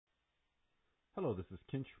Hello, this is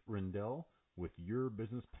Kinch Rendell with Your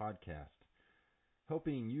Business Podcast,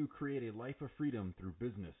 helping you create a life of freedom through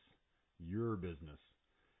business, your business.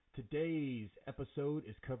 Today's episode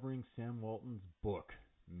is covering Sam Walton's book,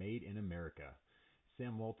 Made in America.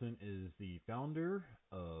 Sam Walton is the founder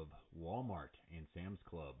of Walmart and Sam's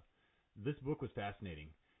Club. This book was fascinating,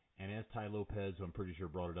 and as Tai Lopez, who I'm pretty sure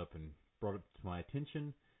brought it up to my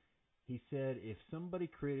attention, he said if somebody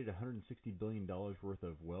created $160 billion worth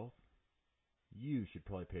of wealth, you should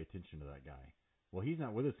probably pay attention to that guy. Well, he's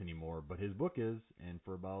not with us anymore, but his book is, and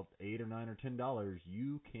for about $8 or $9 or $10,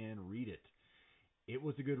 you can read it. It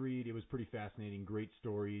was a good read. It was pretty fascinating. Great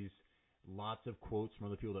stories. Lots of quotes from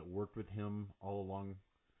other people that worked with him all along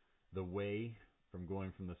the way, from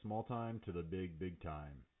going from the small time to the big, big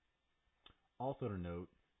time. Also to note,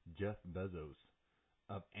 Jeff Bezos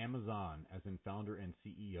of Amazon, as in founder and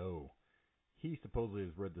CEO. He supposedly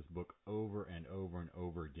has read this book over and over and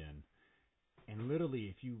over again. And literally,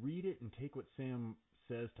 if you read it and take what Sam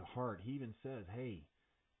says to heart, he even says, hey,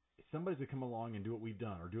 somebody's going to come along and do what we've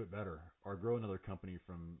done, or do it better, or grow another company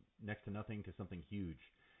from next to nothing to something huge.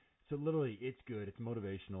 So literally, it's good. It's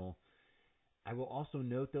motivational. I will also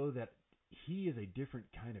note, though, that he is a different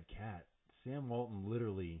kind of cat. Sam Walton,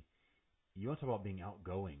 literally, you want to talk about being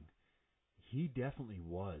outgoing. He definitely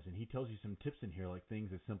was, and he tells you some tips in here, like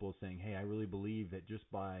things as simple as saying, hey, I really believe that just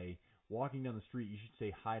by walking down the street, you should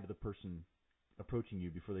say hi to the person approaching you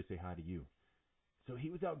before they say hi to you. So he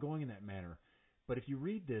was outgoing in that manner. But if you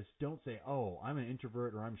read this, don't say, oh, I'm an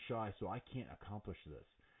introvert or I'm shy, so I can't accomplish this.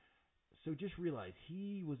 So just realize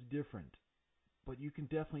he was different. But you can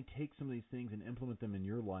definitely take some of these things and implement them in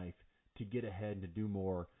your life to get ahead and to do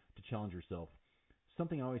more, to challenge yourself.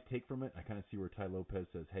 Something I always take from it, I kind of see where Tai Lopez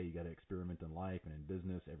says, hey, you got to experiment in life and in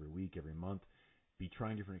business every week, every month. Be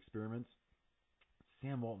trying different experiments.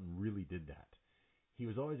 Sam Walton really did that. He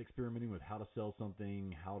was always experimenting with how to sell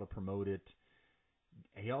something, how to promote it.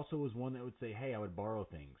 He also was one that would say, hey, I would borrow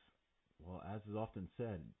things. Well, as is often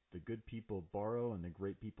said, the good people borrow and the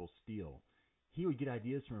great people steal. He would get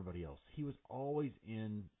ideas from everybody else. He was always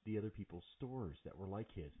in the other people's stores that were like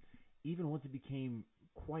his. Even once he became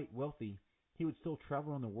quite wealthy, he would still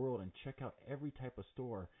travel around the world and check out every type of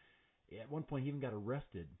store. At one point, he even got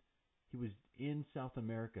arrested. He was in South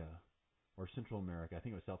America, or Central America, I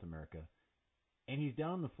think it was South America, and he's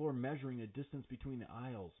down on the floor measuring the distance between the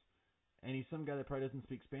aisles. And he's some guy that probably doesn't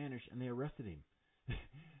speak Spanish, and they arrested him.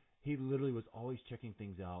 He literally was always checking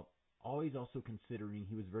things out, always also considering.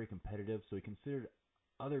 He was very competitive, so he considered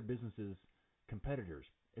other businesses competitors.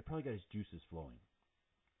 It probably got his juices flowing.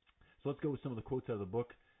 So let's go with some of the quotes out of the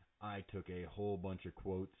book. I took a whole bunch of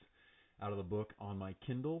quotes out of the book on my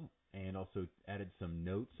Kindle and also added some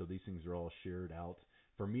notes, so these things are all shared out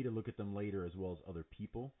for me to look at them later as well as other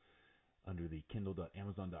people. Under the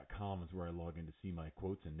kindle.amazon.com is where I log in to see my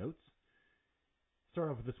quotes and notes.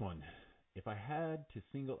 Start off with this one. If I had to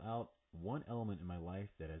single out one element in my life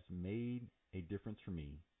that has made a difference for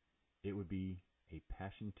me, it would be a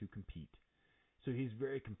passion to compete. So he's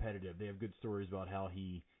very competitive. They have good stories about how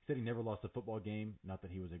he said he never lost a football game. Not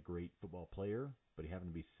that he was a great football player, but he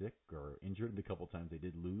happened to be sick or injured. The couple times they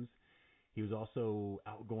did lose. He was also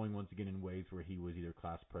outgoing once again in ways where he was either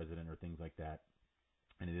class president or things like that.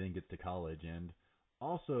 And he then gets to college and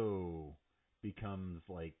also becomes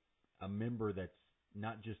like a member that's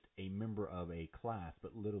not just a member of a class,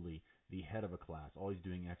 but literally the head of a class, always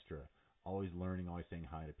doing extra, always learning, always saying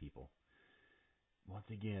hi to people. Once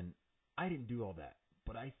again, I didn't do all that,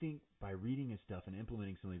 but I think by reading his stuff and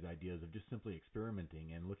implementing some of these ideas of just simply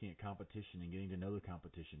experimenting and looking at competition and getting to know the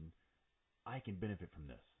competition, I can benefit from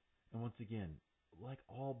this. And once again, like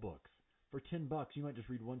all books, for $10, you might just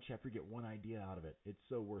read one chapter, get one idea out of it. It's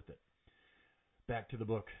so worth it. Back to the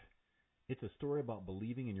book. It's a story about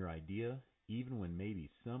believing in your idea, even when maybe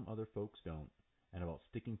some other folks don't, and about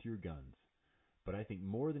sticking to your guns. But I think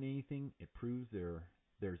more than anything, it proves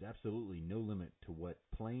there's absolutely no limit to what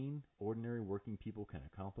plain, ordinary working people can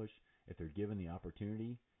accomplish if they're given the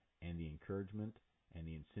opportunity and the encouragement and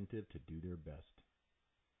the incentive to do their best.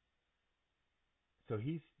 So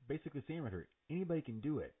he's basically saying right here, anybody can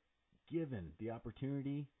do it, given the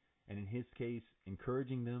opportunity, and in his case,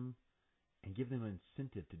 encouraging them and give them an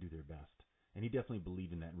incentive to do their best. And he definitely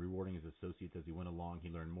believed in that and rewarding his associates as he went along. He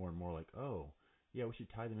learned more and more like, oh, yeah, we should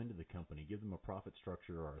tie them into the company, give them a profit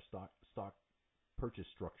structure or a stock purchase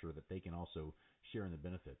structure that they can also share in the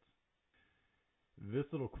benefits. This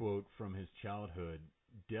little quote from his childhood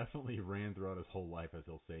definitely ran throughout his whole life, as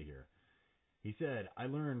he'll say here. He said, I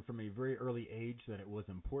learned from a very early age that it was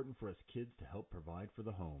important for us kids to help provide for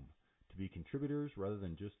the home, to be contributors rather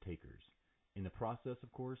than just takers. In the process,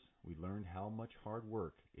 of course, we learned how much hard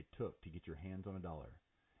work it took to get your hands on a dollar,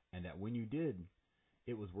 and that when you did,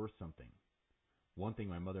 it was worth something. One thing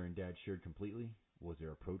my mother and dad shared completely was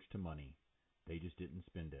their approach to money. They just didn't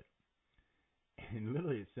spend it. And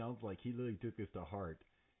literally, it sounds like he literally took this to heart,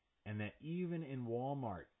 and that even in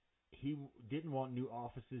Walmart, he didn't want new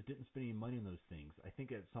offices, didn't spend any money on those things. I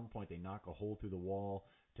think at some point they knock a hole through the wall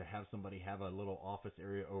to have somebody have a little office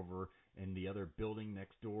area over in the other building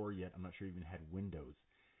next door, yet I'm not sure even had windows.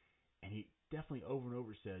 And he definitely over and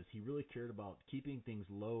over says he really cared about keeping things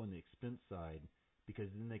low on the expense side because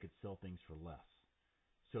then they could sell things for less.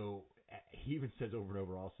 So he even says over and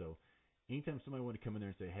over also, anytime somebody wanted to come in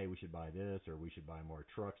there and say, hey, we should buy this, or we should buy more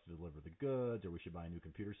trucks to deliver the goods, or we should buy a new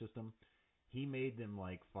computer system, he made them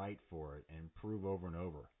like fight for it and prove over and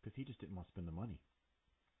over because he just didn't want to spend the money.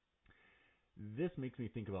 This makes me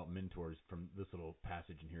think about mentors from this little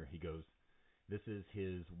passage in here. He goes, this is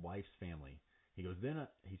his wife's family. He goes, then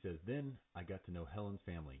I got to know Helen's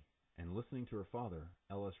family, and listening to her father,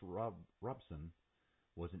 Ellis Robson,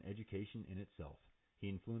 was an education in itself. He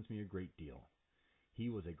influenced me a great deal. He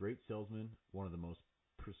was a great salesman, one of the most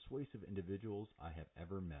persuasive individuals I have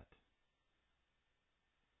ever met.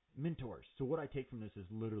 Mentors. So what I take from this is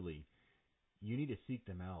literally, you need to seek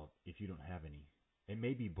them out if you don't have any. It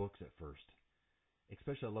may be books at first.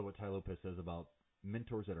 Especially I love what Tai Lopez says about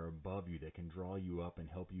mentors that are above you that can draw you up and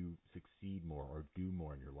help you succeed more or do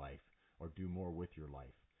more in your life or do more with your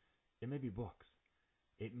life. It may be books.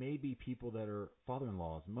 It may be people that are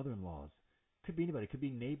father-in-laws, mother-in-laws. Could be anybody. It could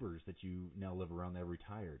be neighbors that you now live around that are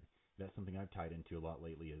retired. That's something I've tied into a lot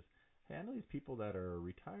lately is, hey, I know these people that are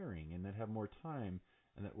retiring and that have more time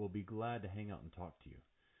and that will be glad to hang out and talk to you.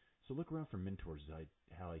 So look around for mentors as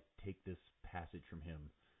how I take this passage from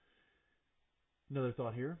him. Another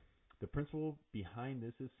thought here. The principle behind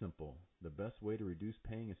this is simple. The best way to reduce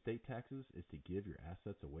paying estate taxes is to give your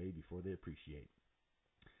assets away before they appreciate.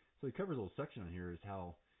 So he covers a little section on here is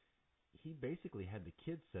how he basically had the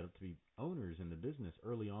kids set up to be owners in the business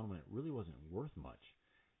early on when it really wasn't worth much.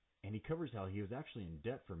 And he covers how he was actually in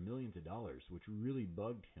debt for millions of dollars, which really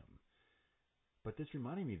bugged him. But this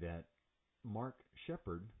reminded me that Mark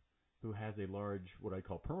Shepard, who has a large, what I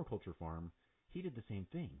call permaculture farm, he did the same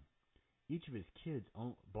thing. Each of his kids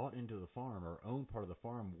bought into the farm or owned part of the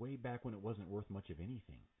farm way back when it wasn't worth much of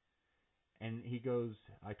anything. And he goes,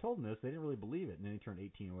 I told them this, they didn't really believe it. And then he turned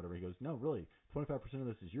 18 or whatever. He goes, no, really, 25% of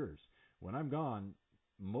this is yours. When I'm gone,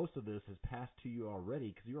 most of this has passed to you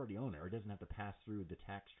already because you already own it, or it doesn't have to pass through the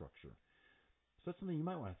tax structure. So that's something you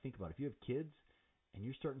might want to think about. If you have kids and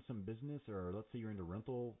you're starting some business, or let's say you're into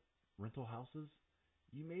rental houses,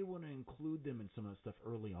 you may want to include them in some of that stuff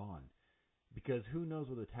early on. Because who knows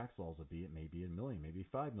what the tax laws will be. It may be $1 million, maybe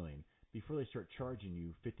 $5 million, before they start charging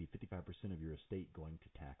you 55% of your estate going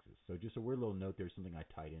to taxes. So just a weird little note there, something I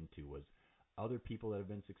tied into was other people that have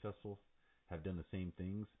been successful have done the same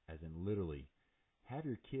things, as in literally have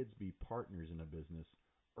your kids be partners in a business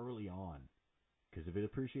early on. Because if it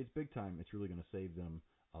appreciates big time, it's really going to save them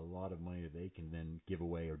a lot of money that they can then give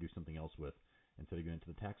away or do something else with instead of going to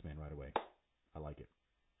the tax man right away. I like it.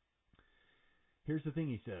 Here's the thing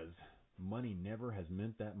he says. Money never has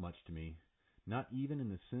meant that much to me, not even in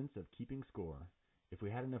the sense of keeping score. If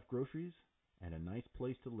we had enough groceries and a nice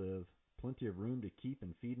place to live, plenty of room to keep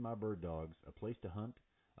and feed my bird dogs, a place to hunt,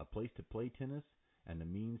 a place to play tennis, and the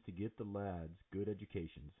means to get the lads good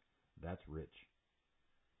educations, that's rich.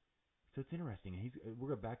 So it's interesting. We're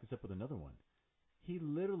going to back this up with another one. He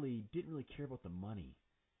literally didn't really care about the money.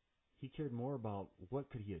 He cared more about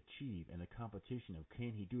what could he achieve and the competition of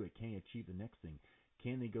can he do it, can he achieve the next thing,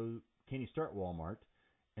 can he start Walmart,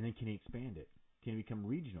 and then can he expand it? Can he become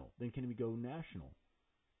regional? Then can he go national?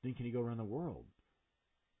 Then can he go around the world?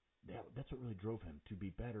 That's what really drove him, to be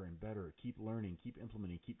better and better, keep learning, keep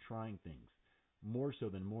implementing, keep trying things, more so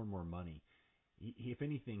than more and more money. If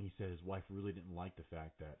anything, he said his wife really didn't like the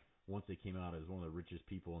fact that once they came out as one of the richest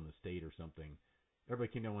people in the state or something,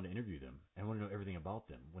 everybody came down and wanted to interview them and wanted to know everything about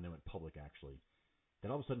them when they went public, actually.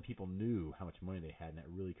 Then all of a sudden people knew how much money they had, and that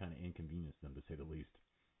really kind of inconvenienced them, to say the least.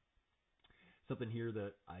 Something here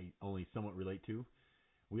that I only somewhat relate to.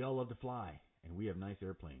 We all love to fly, and we have nice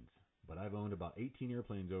airplanes. But I've owned about 18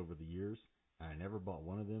 airplanes over the years, and I never bought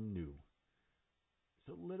one of them new.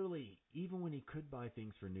 So literally, even when he could buy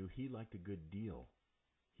things for new, he liked a good deal.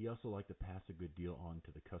 He also liked to pass a good deal on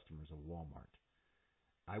to the customers of Walmart.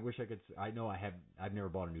 I wish I could. I know I've never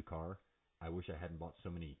bought a new car. I wish I hadn't bought so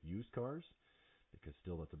many used cars, because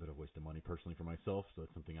still that's a bit of a waste of money personally for myself. So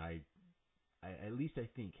it's something I at least I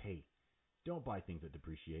think, hey, don't buy things that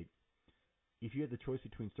depreciate. If you had the choice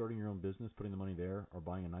between starting your own business, putting the money there, or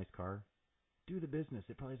buying a nice car, do the business.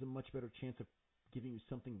 It probably has a much better chance of giving you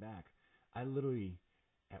something back. I literally,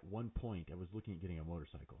 at one point, I was looking at getting a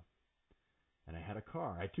motorcycle. And I had a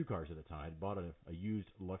car. I had two cars at the time. I bought a used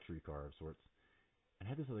luxury car of sorts. And I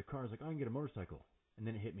had this other car. I was like, oh, I can get a motorcycle. And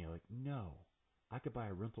then it hit me. I'm like, no, I could buy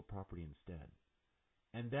a rental property instead.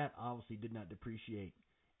 And that obviously did not depreciate.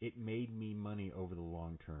 It made me money over the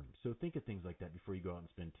long term. So think of things like that before you go out and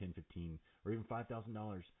spend $10, $15, or even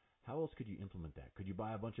 $5,000. How else could you implement that? Could you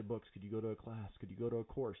buy a bunch of books? Could you go to a class? Could you go to a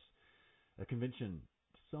course, a convention,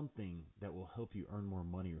 something that will help you earn more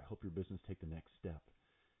money or help your business take the next step,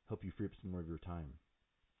 help you free up some more of your time?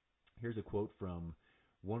 Here's a quote from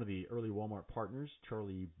one of the early Walmart partners,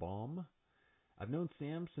 Charlie Baum. I've known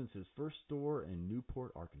Sam since his first store in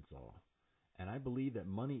Newport, Arkansas, and I believe that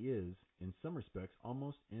money is, in some respects,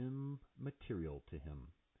 almost immaterial to him.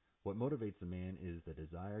 What motivates a man is the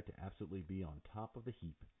desire to absolutely be on top of the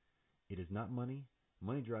heap. It is not money.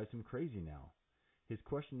 Money drives him crazy now. His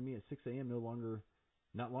question to me at 6 a.m.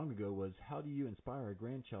 not long ago was, how do you inspire a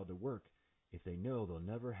grandchild to work if they know they'll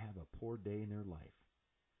never have a poor day in their life?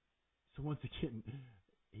 So once again,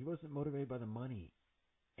 he wasn't motivated by the money.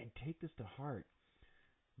 And take this to heart.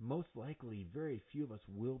 Most likely, very few of us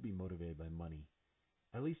will be motivated by money.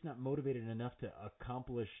 At least not motivated enough to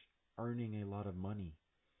accomplish earning a lot of money.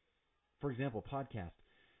 For example, podcast.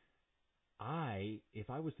 If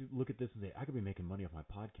I was to look at this and say, I could be making money off my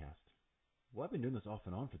podcast. Well, I've been doing this off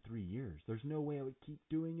and on for 3 years. There's no way I would keep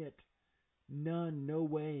doing it. None, no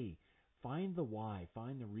way. Find the why.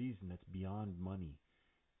 Find the reason that's beyond money.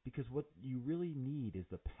 Because what you really need is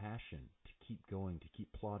the passion to keep going, to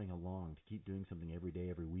keep plodding along, to keep doing something every day,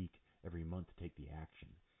 every week, every month to take the action.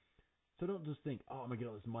 So don't just think, oh, I'm going to get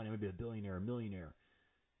all this money, I'm going to be a billionaire, a millionaire.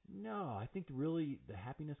 No, I think really the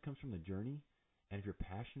happiness comes from the journey. And if you're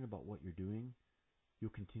passionate about what you're doing, you'll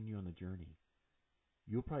continue on the journey.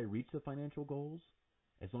 You'll probably reach the financial goals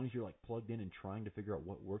as long as you're like plugged in and trying to figure out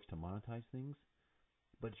what works to monetize things.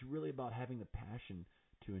 But it's really about having the passion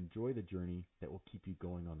to enjoy the journey that will keep you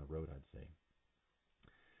going on the road, I'd say.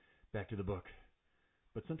 Back to the book.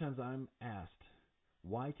 But sometimes I'm asked,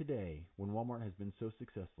 why today, when Walmart has been so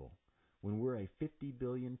successful, when we're a 50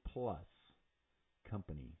 billion plus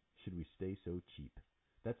company, should we stay so cheap?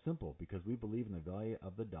 That's simple, because we believe in the value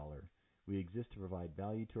of the dollar. We exist to provide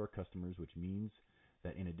value to our customers, which means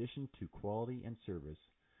that in addition to quality and service,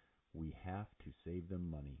 we have to save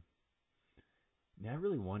them money. Now I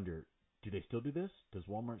really wonder, do they still do this? Does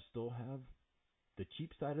Walmart still have the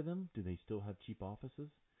cheap side of them? Do they still have cheap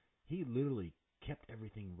offices? He literally kept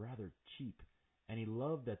everything rather cheap, and he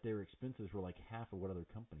loved that their expenses were like half of what other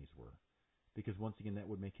companies were, because once again, that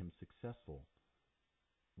would make him successful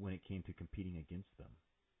when it came to competing against them.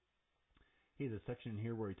 He has a section in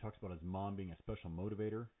here where he talks about his mom being a special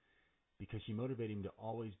motivator, because she motivated him to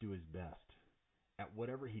always do his best at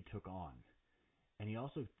whatever he took on. And he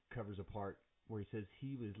also covers a part where he says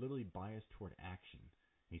he was literally biased toward action.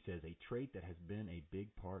 He says a trait that has been a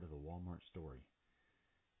big part of the Walmart story.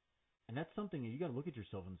 And that's something that you got to look at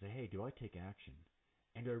yourself and say, hey, do I take action?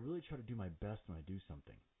 And do I really try to do my best when I do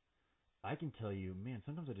something? I can tell you, man,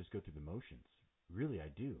 sometimes I just go through the motions. Really, I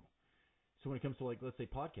do. So when it comes to, like, let's say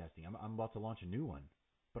podcasting, I'm about to launch a new one,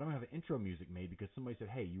 but I'm going to have an intro music made because somebody said,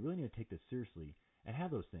 hey, you really need to take this seriously and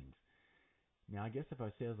have those things. Now, I guess if I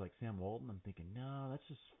say I was like Sam Walton, I'm thinking, no, that's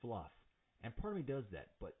just fluff. And part of me does that,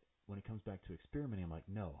 but when it comes back to experimenting, I'm like,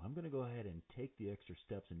 no, I'm going to go ahead and take the extra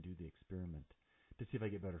steps and do the experiment to see if I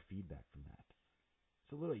get better feedback from that.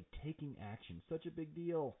 So literally taking action, such a big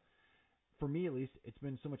deal. For me, at least, it's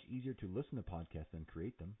been so much easier to listen to podcasts than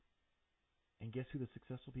create them. And guess who the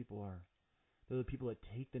successful people are? They're the people that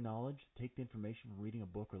take the knowledge, take the information from reading a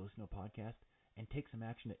book or listening to a podcast, and take some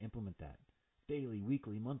action to implement that daily,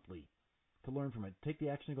 weekly, monthly, to learn from it. Take the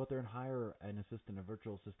action to go out there and hire an assistant, a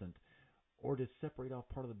virtual assistant, or to separate off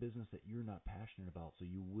part of the business that you're not passionate about so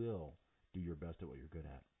you will do your best at what you're good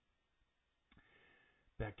at.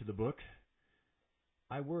 Back to the book.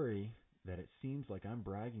 I worry that it seems like I'm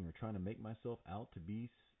bragging or trying to make myself out to be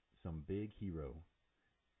some big hero.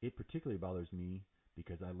 It particularly bothers me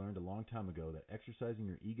because I learned a long time ago that exercising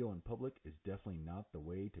your ego in public is definitely not the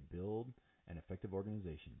way to build an effective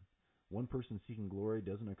organization. One person seeking glory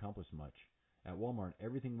doesn't accomplish much. At Walmart,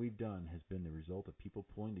 everything we've done has been the result of people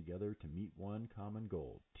pulling together to meet one common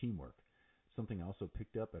goal, teamwork, something I also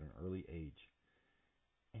picked up at an early age.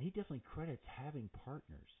 And he definitely credits having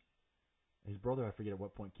partners. His brother, I forget at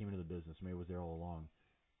what point, came into the business, maybe was there all along.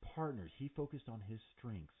 Partners, he focused on his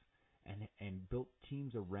strengths and built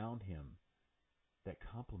teams around him that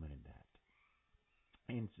complemented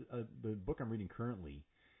that. And the book I'm reading currently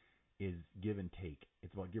is Give and Take.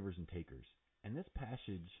 It's about givers and takers. And this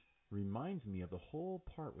passage reminds me of the whole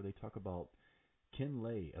part where they talk about Ken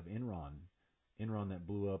Lay of Enron. Enron that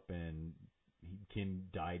blew up and Ken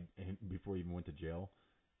died before he even went to jail.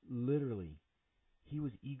 Literally, he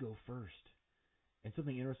was ego first. And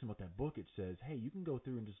something interesting about that book, it says, hey, you can go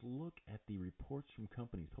through and just look at the reports from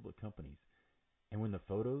companies, public companies, and when the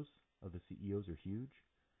photos of the CEOs are huge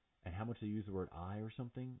and how much they use the word I or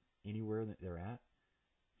something anywhere that they're at,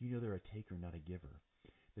 you know they're a taker, not a giver.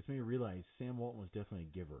 This made me realize Sam Walton was definitely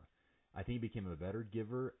a giver. I think he became a better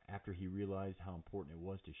giver after he realized how important it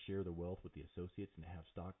was to share the wealth with the associates and to have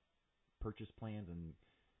stock purchase plans and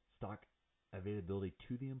stock availability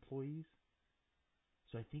to the employees.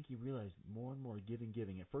 So I think he realized more and more giving.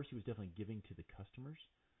 At first, he was definitely giving to the customers,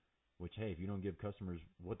 which, hey, if you don't give customers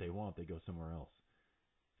what they want, they go somewhere else.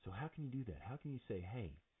 So how can you do that? How can you say,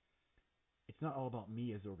 hey, it's not all about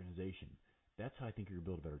me as an organization. That's how I think you're going to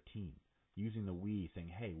build a better team. Using the we, saying,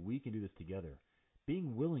 hey, we can do this together.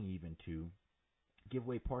 Being willing even to give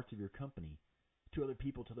away parts of your company to other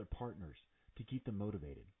people, to other partners, to keep them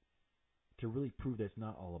motivated, to really prove that it's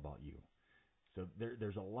not all about you. So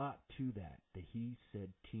there's a lot to that he said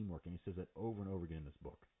teamwork, and he says that over and over again in this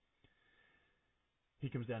book. He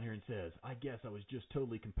comes down here and says, I guess I was just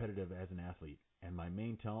totally competitive as an athlete, and my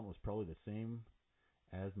main talent was probably the same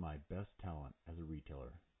as my best talent as a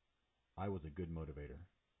retailer. I was a good motivator.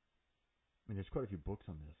 I mean, there's quite a few books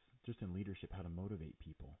on this, just in leadership, how to motivate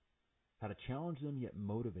people, how to challenge them yet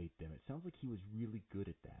motivate them. It sounds like he was really good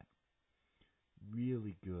at that,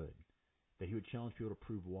 really good. That he would challenge people to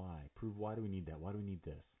prove why. Prove why do we need that? Why do we need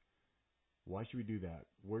this? Why should we do that?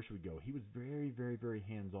 Where should we go? He was very, very, very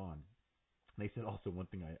hands-on. They said also one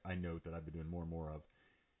thing I note that I've been doing more and more of.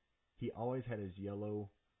 He always had his yellow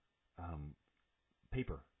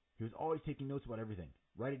paper. He was always taking notes about everything.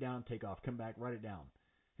 Write it down, take off, come back, write it down.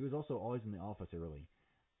 He was also always in the office early.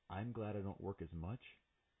 I'm glad I don't work as much,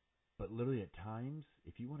 but literally at times,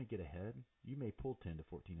 if you want to get ahead, you may pull 10 to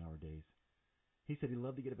 14-hour days. He said he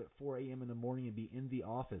loved to get up at 4 a.m. in the morning and be in the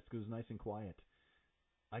office because it was nice and quiet.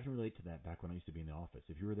 I can relate to that back when I used to be in the office.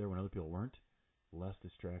 If you were there when other people weren't, less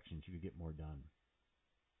distractions, you could get more done.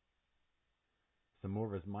 Some more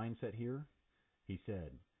of his mindset here. He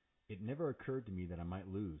said, it never occurred to me that I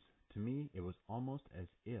might lose. To me, it was almost as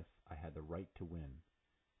if I had the right to win.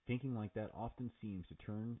 Thinking like that often seems to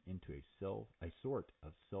turn into a sort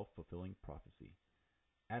of self-fulfilling prophecy.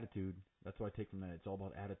 Attitude, that's what I take from that. It's all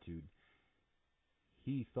about attitude.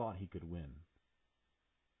 He thought he could win.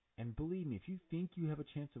 And believe me, if you think you have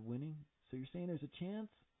a chance of winning, so you're saying there's a chance,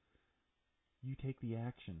 you take the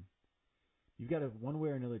action. You've got to, one way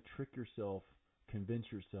or another, trick yourself,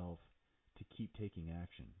 convince yourself to keep taking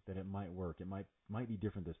action, that it might work. It might be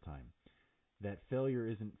different this time. That failure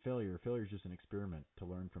isn't failure. Failure is just an experiment to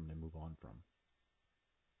learn from and move on from.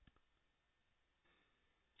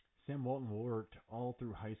 Sam Walton worked all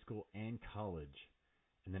through high school and college.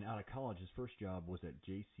 And then out of college, his first job was at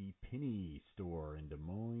J.C. Penney store in Des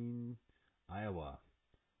Moines, Iowa.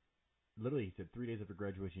 Literally, he said 3 days after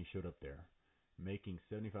graduation, he showed up there, making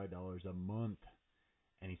 $75 a month.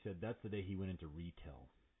 And he said that's the day he went into retail.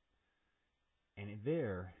 And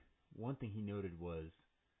there, one thing he noted was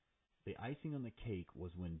the icing on the cake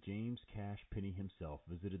was when James Cash Penney himself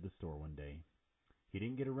visited the store one day. He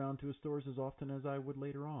didn't get around to his stores as often as I would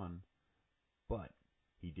later on, but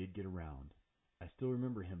he did get around. I still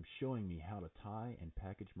remember him showing me how to tie and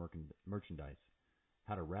package merchandise,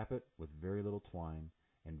 how to wrap it with very little twine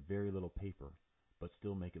and very little paper, but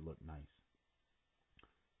still make it look nice.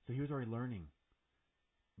 So he was already learning.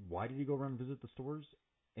 Why did he go around and visit the stores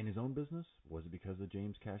in his own business? Was it because of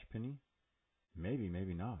James Cash Penney? Maybe,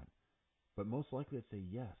 maybe not. But most likely I'd say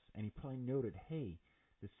yes. And he probably noted, hey,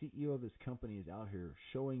 the CEO of this company is out here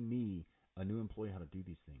showing me, a new employee, how to do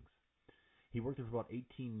these things. He worked there for about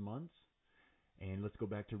 18 months. And let's go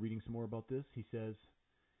back to reading some more about this. He says,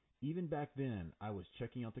 even back then, I was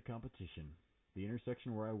checking out the competition. The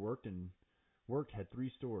intersection where I worked had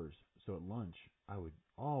 3 stores. So at lunch, I would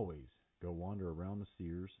always go wander around the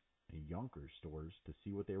Sears and Yonkers stores to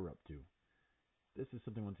see what they were up to. This is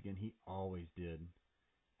something, once again, he always did.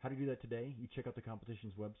 How do you do that today? You check out the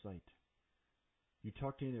competition's website. You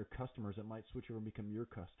talk to any of their customers that might switch over and become your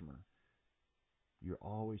customer. You're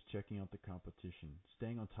always checking out the competition,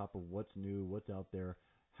 staying on top of what's new, what's out there,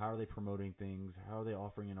 how are they promoting things, how are they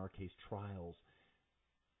offering, in our case, trials.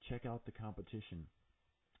 Check out the competition.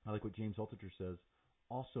 I like what James Altucher says,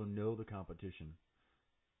 also know the competition.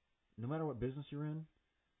 No matter what business you're in,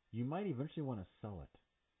 you might eventually want to sell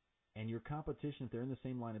it. And your competition, if they're in the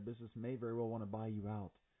same line of business, may very well want to buy you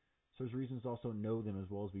out. So there's reasons to also know them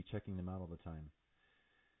as well as be checking them out all the time.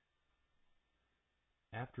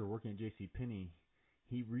 After working at J.C. Penney,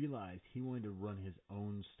 he realized he wanted to run his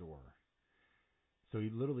own store. So he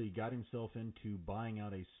literally got himself into buying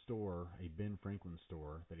out a store, a Ben Franklin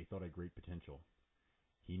store, that he thought had great potential.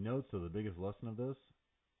 He notes, though, the biggest lesson of this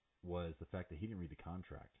was the fact that he didn't read the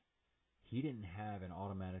contract. He didn't have an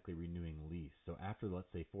automatically renewing lease. So after,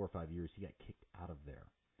 let's say, 4 or 5 years, he got kicked out of there.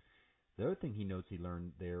 The other thing he notes he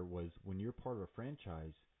learned there was when you're part of a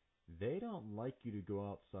franchise, they don't like you to go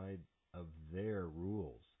outside of their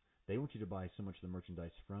rules. They want you to buy so much of the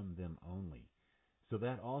merchandise from them only. So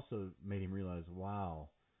that also made him realize, wow,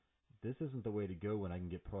 this isn't the way to go when I can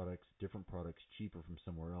get different products cheaper from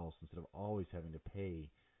somewhere else instead of always having to pay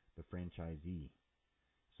the franchisee.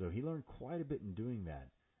 So he learned quite a bit in doing that.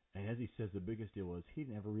 And as he says, the biggest deal was he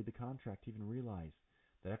didn't ever read the contract to even realize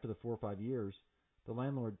that after the 4 or 5 years, the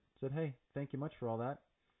landlord said, hey, thank you much for all that.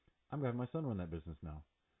 I'm going to have my son run that business now.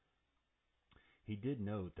 He did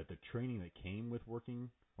note that the training that came with working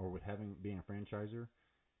or with being a franchiser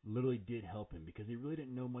literally did help him because he really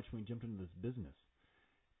didn't know much when he jumped into this business.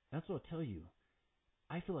 That's what I'll tell you.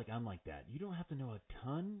 I feel like I'm like that. You don't have to know a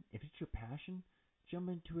ton. If it's your passion, jump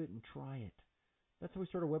into it and try it. That's how we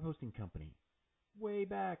started a web hosting company. Way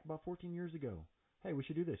back, about 14 years ago. Hey, we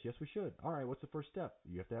should do this. Yes, we should. All right, what's the first step?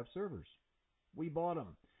 You have to have servers. We bought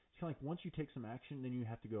them. It's kind of like once you take some action, then you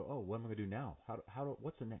have to go, oh, what am I going to do now?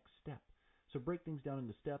 What's the next step? So break things down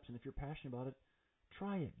into steps, and if you're passionate about it,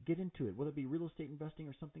 try it. Get into it, whether it be real estate investing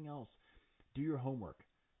or something else. Do your homework.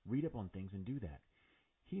 Read up on things and do that.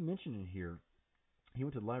 He mentioned in here, he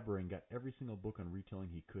went to the library and got every single book on retailing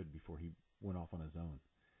he could before he went off on his own.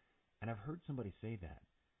 And I've heard somebody say that.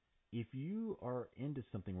 If you are into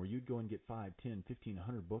something where you'd go and get 5, 10, 15,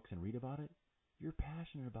 100 books and read about it, you're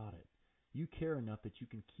passionate about it. You care enough that you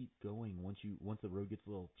can keep going once the road gets a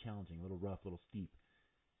little challenging, a little rough, a little steep.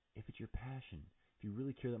 If it's your passion, if you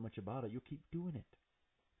really care that much about it, you'll keep doing it.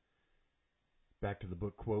 Back to the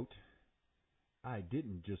book quote. I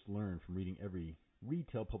didn't just learn from reading every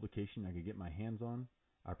retail publication I could get my hands on.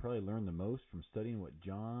 I probably learned the most from studying what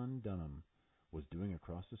John Dunham was doing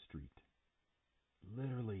across the street.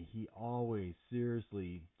 Literally, he always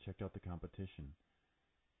seriously checked out the competition.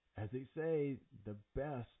 As they say, the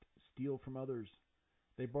best steal from others.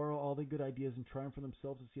 They borrow all the good ideas and try them for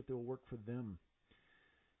themselves to see if they will work for them.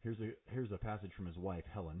 Here's a passage from his wife,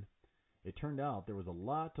 Helen. It turned out there was a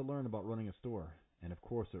lot to learn about running a store, and of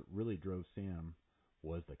course what really drove Sam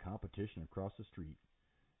was the competition across the street.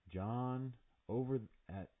 John over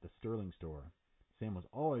at the Sterling store. Sam was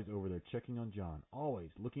always over there checking on John, always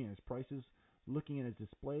looking at his prices, looking at his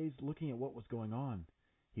displays, looking at what was going on.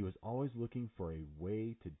 He was always looking for a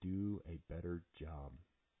way to do a better job.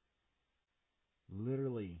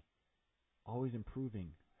 Literally, always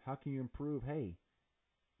improving. How can you improve? Hey,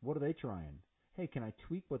 what are they trying? Hey, can I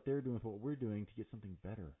tweak what they're doing with what we're doing to get something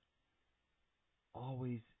better?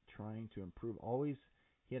 Always trying to improve. Always,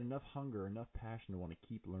 he had enough hunger, enough passion to want to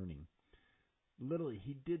keep learning. Literally,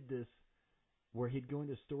 he did this where he'd go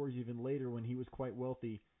into stores even later when he was quite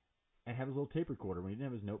wealthy and have his little tape recorder. When he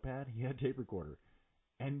didn't have his notepad, he had a tape recorder.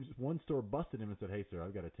 And one store busted him and said, hey, sir,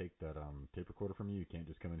 I've got to take that tape recorder from you. You can't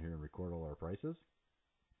just come in here and record all our prices.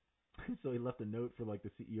 So he left a note for like the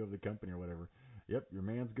CEO of the company or whatever. Yep, your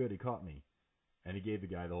man's good. He caught me. And he gave the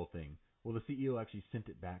guy the whole thing. Well, the CEO actually sent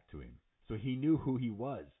it back to him. So he knew who he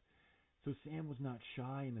was. So Sam was not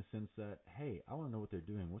shy in the sense that, hey, I want to know what they're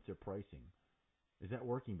doing. What's their pricing? Is that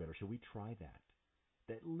working better? Should we try that?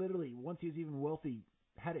 That literally, once he was even wealthy,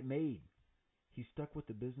 had it made. He stuck with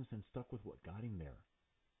the business and stuck with what got him there.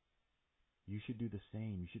 You should do the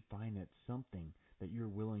same. You should find that something that you're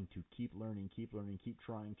willing to keep learning, keep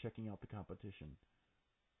trying, checking out the competition.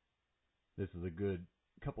 This is a good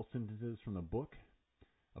couple sentences from the book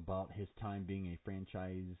about his time being a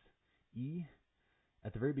franchisee.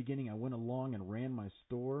 At the very beginning, I went along and ran my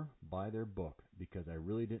store by their book because I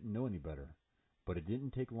really didn't know any better. But it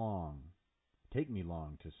didn't take me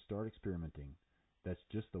long to start experimenting. That's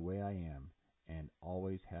just the way I am and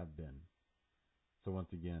always have been. So once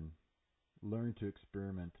again, learn to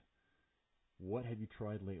experiment. What have you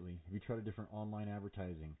tried lately? Have you tried a different online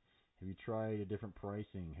advertising? Have you tried a different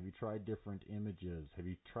pricing? Have you tried different images? Have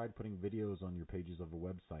you tried putting videos on your pages of a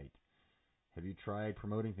website? Have you tried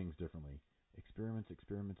promoting things differently? Experiments.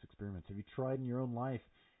 Have you tried in your own life,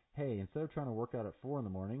 hey, instead of trying to work out at 4 in the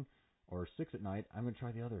morning or 6 at night, I'm going to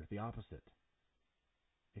try the opposite.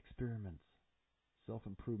 Experiments.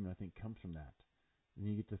 Self-improvement, I think, comes from that. And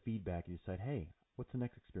you get the feedback and you decide, hey, what's the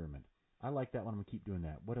next experiment? I like that one. I'm going to keep doing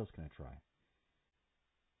that. What else can I try?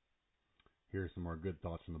 Here are some more good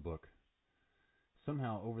thoughts from the book.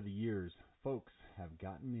 Somehow, over the years, folks have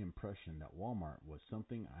gotten the impression that Walmart was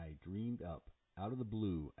something I dreamed up out of the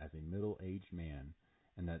blue as a middle-aged man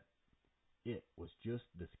and that it was just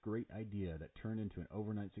this great idea that turned into an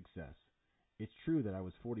overnight success. It's true that I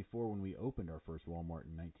was 44 when we opened our first Walmart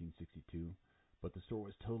in 1962, but the store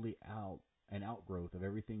was totally an outgrowth of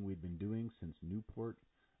everything we'd been doing since Newport,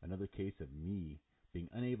 another case of me being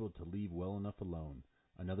unable to leave well enough alone,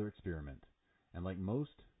 another experiment. And like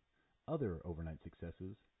most other overnight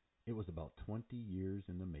successes, it was about 20 years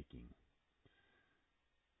in the making.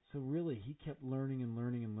 So really, he kept learning and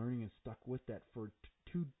learning and learning and stuck with that for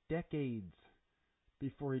 2 decades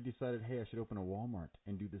before he decided, hey, I should open a Walmart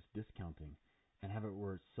and do this discounting and have it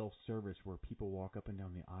where it's self-service, where people walk up and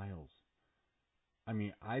down the aisles. I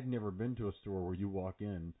mean, I've never been to a store where you walk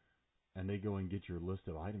in and they go and get your list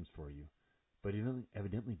of items for you. But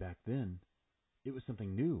evidently back then, it was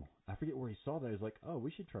something new. I forget where he saw that. He was like, oh,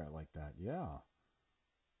 we should try it like that. Yeah.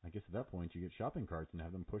 I guess at that point you get shopping carts and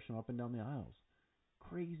have them push them up and down the aisles.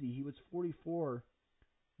 Crazy. He was 44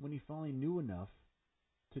 when he finally knew enough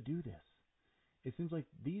to do this. It seems like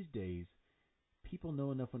these days, people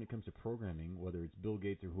know enough when it comes to programming, whether it's Bill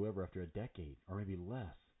Gates or whoever after a decade, or maybe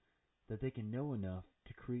less, that they can know enough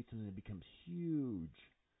to create something that becomes huge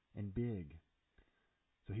and big.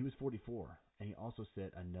 So he was 44, and he also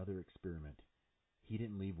set another experiment. He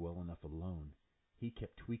didn't leave well enough alone. He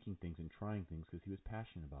kept tweaking things and trying things because he was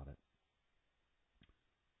passionate about it.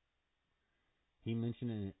 He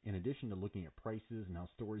mentioned in addition to looking at prices and how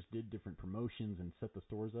stores did different promotions and set the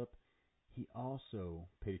stores up, he also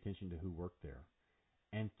paid attention to who worked there.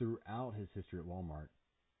 And throughout his history at Walmart,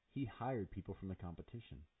 he hired people from the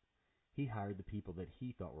competition. He hired the people that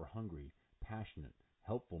he thought were hungry, passionate,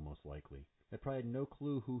 helpful most likely, that probably had no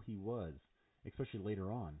clue who he was, especially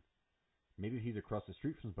later on. Maybe if he's across the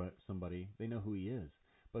street from somebody, they know who he is.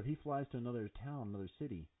 But if he flies to another town, another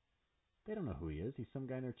city, they don't know who he is. He's some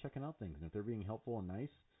guy in there checking out things. And if they're being helpful and nice,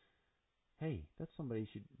 hey, that's somebody you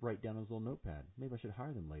should write down on his little notepad. Maybe I should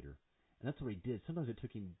hire them later. And that's what he did. Sometimes it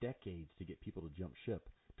took him decades to get people to jump ship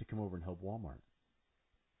to come over and help Walmart.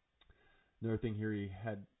 Another thing here he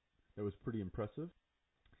had that was pretty impressive,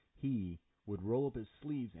 he would roll up his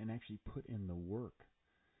sleeves and actually put in the work.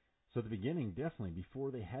 So at the beginning, definitely,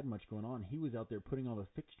 before they had much going on, he was out there putting all the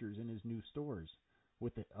fixtures in his new stores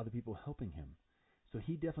with the other people helping him. So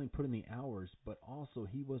he definitely put in the hours, but also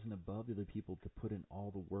he wasn't above the other people to put in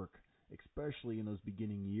all the work, especially in those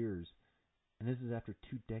beginning years. And this is after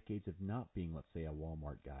 2 decades of not being, let's say, a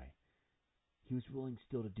Walmart guy. He was willing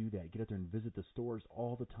still to do that, get out there and visit the stores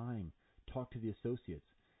all the time, talk to the associates.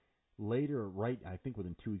 Later, I think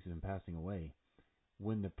within 2 weeks of him passing away,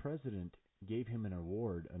 when the president gave him an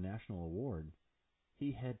award, a national award,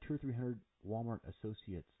 he had 200 or 300 Walmart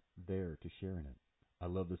associates there to share in it. I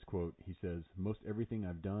love this quote. He says, most everything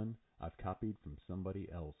I've done, I've copied from somebody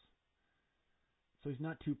else. So he's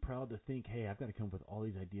not too proud to think, hey, I've got to come up with all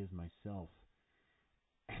these ideas myself.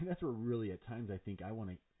 And that's where really at times I think I want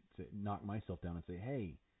to knock myself down and say,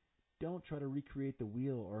 hey, don't try to recreate the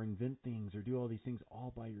wheel or invent things or do all these things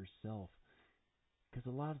all by yourself. Because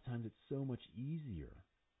a lot of times it's so much easier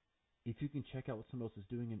if you can check out what somebody else is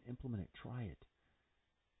doing and implement it, try it.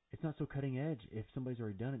 It's not so cutting edge if somebody's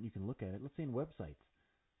already done it and you can look at it. Let's say in websites.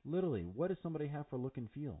 Literally, what does somebody have for look and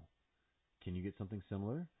feel? Can you get something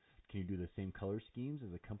similar? Can you do the same color schemes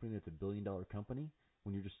as a company that's $1 billion company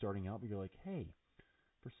when you're just starting out? But you're like, hey,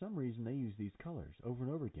 for some reason they use these colors over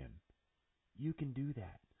and over again. You can do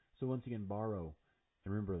that. So once again, borrow.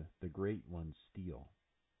 And remember, the great ones steal.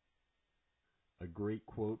 A great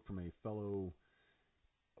quote from a fellow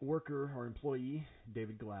worker or employee,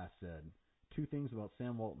 David Glass, said, 2 things about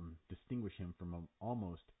Sam Walton distinguish him from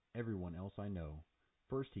almost everyone else I know.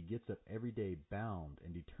 First, he gets up every day bound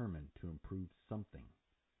and determined to improve something.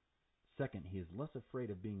 Second, he is less afraid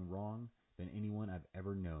of being wrong than anyone I've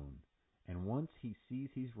ever known. And once he sees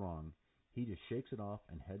he's wrong, he just shakes it off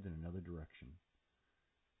and heads in another direction.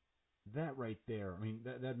 That right there, I mean,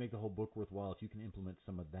 that'd make the whole book worthwhile if you can implement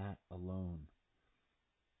some of that alone.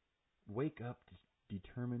 Wake up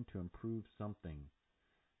determined to improve something.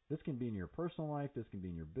 This can be in your personal life, this can be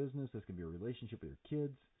in your business, this can be a relationship with your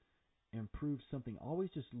kids. Improve something. Always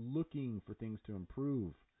just looking for things to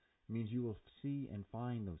improve means you will see and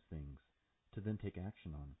find those things to then take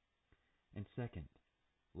action on. And second,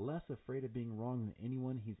 less afraid of being wrong than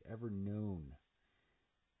anyone he's ever known.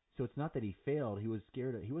 So it's not that he failed. He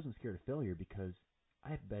wasn't scared of failure because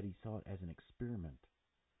I bet he saw it as an experiment.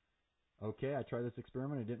 Okay, I tried this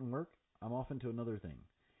experiment. It didn't work. I'm off into another thing.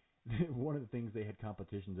 One of the things they had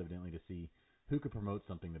competitions evidently to see who could promote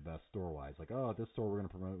something the best store-wise. Like, at this store we're going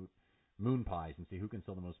to promote moon pies and see who can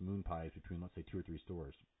sell the most moon pies between, let's say, 2 or 3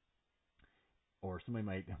 stores. Or somebody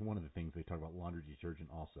might, one of the things they talk about laundry detergent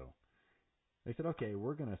also. They said, okay,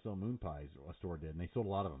 we're going to sell moon pies, a store did, and they sold a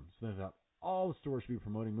lot of them. So they thought all the stores should be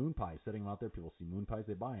promoting moon pies, setting them out there. People see moon pies,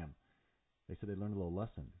 they buy them. They said they learned a little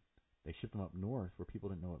lesson. They shipped them up north where people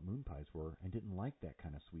didn't know what moon pies were and didn't like that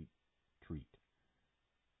kind of sweet treat.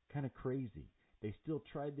 Kind of crazy. They still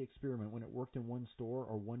tried the experiment when it worked in one store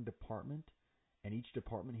or one department, and each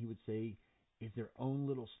department, he would say, is their own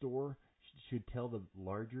little store, should tell the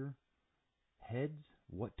larger heads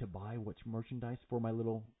what to buy, which merchandise for my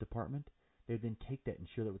little department. They'd then take that and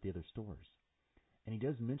share that with the other stores. And he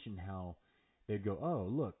does mention how they'd go, oh,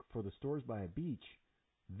 look, for the stores by a beach,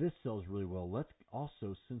 this sells really well. Let's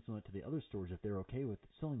also send some of it to the other stores if they're okay with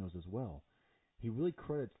selling those as well. He really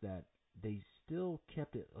credits that they still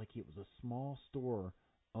kept it like it was a small store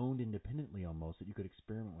owned independently almost, that you could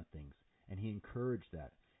experiment with things. And he encouraged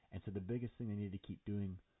that. And so the biggest thing they needed to keep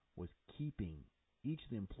doing was keeping each of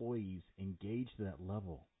the employees engaged to that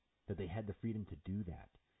level, that they had the freedom to do that.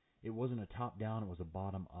 It wasn't a top-down, it was a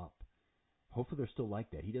bottom-up. Hopefully they're still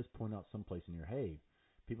like that. He does point out someplace in here, hey,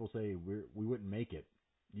 people say we wouldn't make it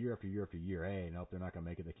year after year after year. Hey, nope, they're not going to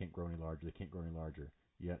make it. They can't grow any larger. They can't grow any larger.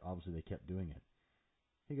 Yet, obviously, they kept doing it.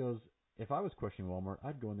 He goes, if I was questioning Walmart,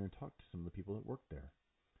 I'd go in there and talk to some of the people that work there.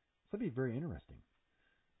 So that'd be very interesting.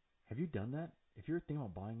 Have you done that? If you're thinking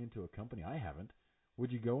about buying into a company, I haven't.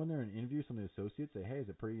 Would you go in there and interview some of the associates? Say, hey, is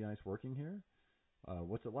it pretty nice working here?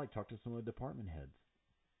 What's it like? Talk to some of the department heads.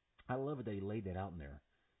 I love it that he laid that out in there.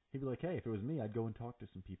 He'd be like, hey, if it was me, I'd go and talk to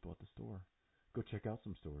some people at the store. Go check out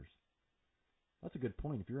some stores. That's a good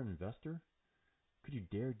point. If you're an investor, could you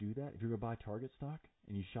dare do that? If you're going to buy Target stock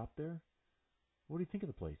and you shop there, what do you think of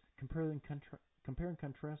the place? Compare and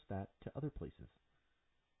contrast that to other places.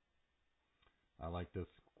 I like this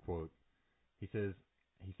quote. He said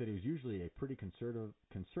he was usually a pretty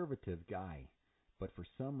conservative guy, but for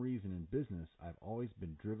some reason in business, I've always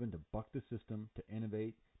been driven to buck the system, to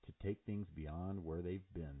innovate, to take things beyond where they've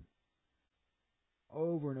been.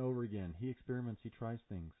 Over and over again, he experiments, he tries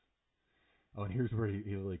things. Oh, and here's where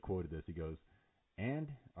he really quoted this. He goes,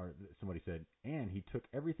 somebody said, and he took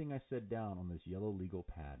everything I said down on this yellow legal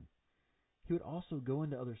pad. He would also go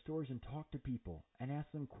into other stores and talk to people and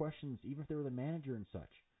ask them questions, even if they were the manager and such.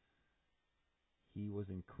 He was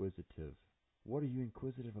inquisitive. What are you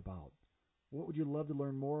inquisitive about? What would you love to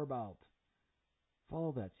learn more about?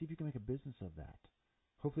 Follow that. See if you can make a business of that.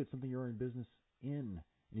 Hopefully it's something you're in business in,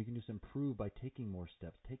 and you can just improve by taking more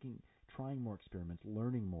steps, trying more experiments,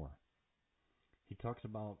 learning more. He talks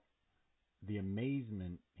about the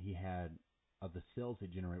amazement he had of the sales they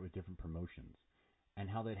generate with different promotions, and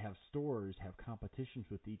how they'd have stores have competitions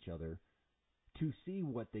with each other to see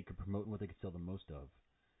what they could promote and what they could sell the most of.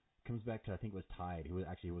 Comes back to, I think it was Tide.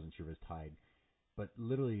 He wasn't sure if it was Tide, but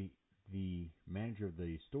literally the manager of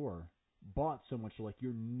the store bought so much, like,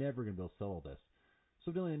 you're never going to be able to sell all this.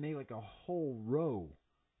 So then they made like a whole row,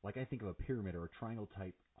 like I think of a pyramid or a triangle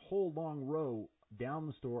type, whole long row down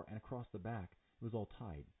the store and across the back. It was all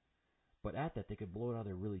Tide. But at that, they could blow it out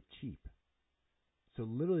there really cheap. So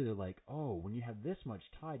literally they're like, oh, when you have this much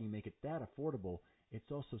Tide and you make it that affordable,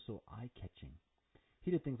 it's also so eye-catching.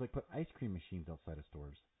 He did things like put ice cream machines outside of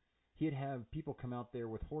stores. He'd have people come out there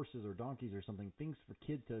with horses or donkeys or something, things for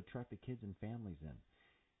kids to attract the kids and families in.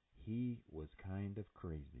 He was kind of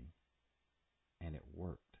crazy. And it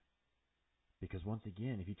worked. Because once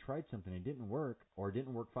again, if he tried something and it didn't work, or it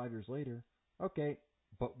didn't work 5 years later, okay,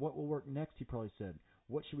 but what will work next, he probably said.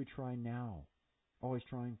 What should we try now? Always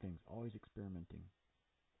trying things, always experimenting.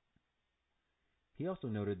 He also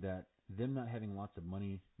noted that them not having lots of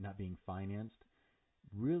money, not being financed,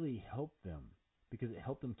 really helped them, because it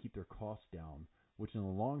helped them keep their costs down, which in the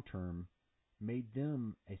long term made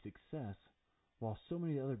them a success, while so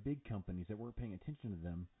many other big companies that weren't paying attention to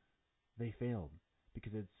them, they failed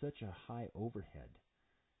because it's such a high overhead.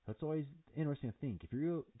 That's always interesting to think. If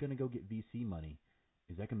you're going to go get VC money,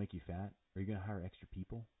 is that going to make you fat? Are you going to hire extra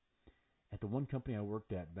people? At the one company I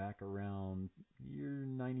worked at back around year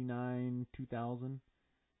 99, 2000,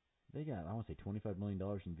 they got, I want to say, $25 million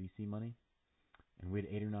in VC money. And we had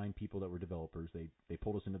 8 or 9 people that were developers. They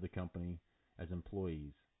pulled us into the company as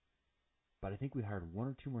employees. But I think we hired 1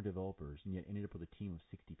 or 2 more developers and yet ended up with a team of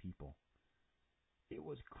 60 people. It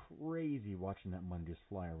was crazy watching that money just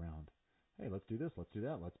fly around. Hey, let's do this, let's do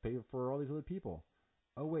that, let's pay for all these other people.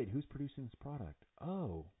 Oh, wait, who's producing this product?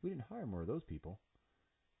 Oh, we didn't hire more of those people.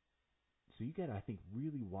 So you got to, I think,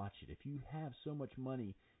 really watch it. If you have so much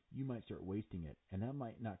money, you might start wasting it. And that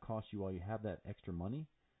might not cost you while you have that extra money,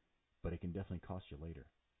 but it can definitely cost you later.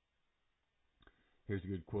 Here's a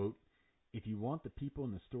good quote. If you want the people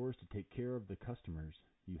in the stores to take care of the customers,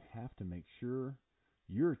 you have to make sure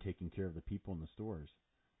you're taking care of the people in the stores.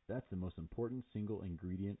 That's the most important single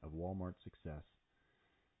ingredient of Walmart's success.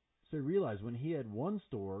 So he realized when he had one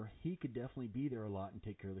store, he could definitely be there a lot and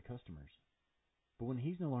take care of the customers. But when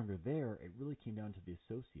he's no longer there, it really came down to the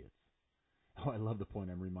associates. Oh, I love the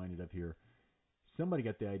point I'm reminded of here. Somebody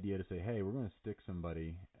got the idea to say, hey, we're going to stick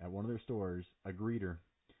somebody at one of their stores, a greeter,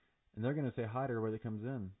 and they're going to say hi to everybody that comes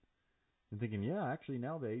in. And thinking, yeah, actually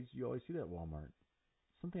nowadays you always see that at Walmart.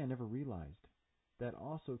 Something I never realized. That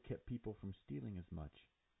also kept people from stealing as much,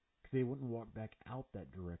 because they wouldn't walk back out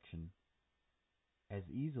that direction as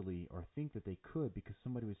easily or think that they could because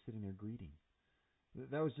somebody was sitting there greeting.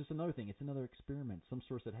 That was just another thing. It's another experiment. Some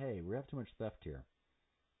store said, hey, we have too much theft here.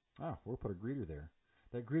 Oh, we'll put a greeter there.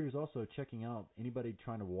 That greeter is also checking out anybody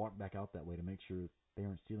trying to walk back out that way to make sure they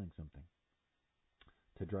aren't stealing something.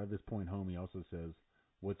 To drive this point home, he also says,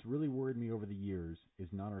 what's really worried me over the years is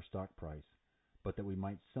not our stock price, but that we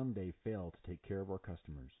might someday fail to take care of our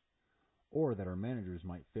customers, or that our managers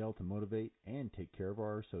might fail to motivate and take care of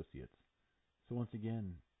our associates. So once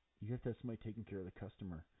again, you have to have somebody taking care of the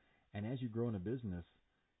customer. And as you grow in a business,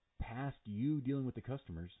 past you dealing with the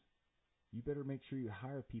customers, you better make sure you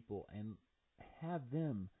hire people and have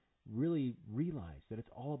them really realize that it's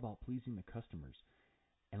all about pleasing the customers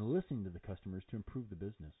and listening to the customers to improve the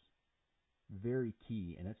business. Very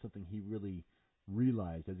key, and that's something he really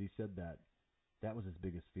realized as he said that. That was his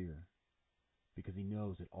biggest fear, because he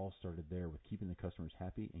knows it all started there with keeping the customers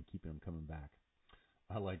happy and keeping them coming back.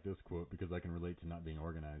 I like this quote because I can relate to not being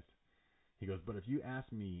organized. He goes, but if you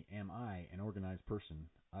ask me, am I an organized person,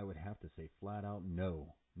 I would have to say flat out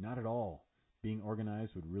no, not at all. Being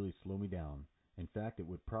organized would really slow me down. In fact, it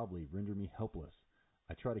would probably render me helpless.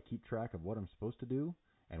 I try to keep track of what I'm supposed to do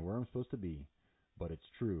and where I'm supposed to be, but it's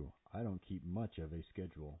true, I don't keep much of a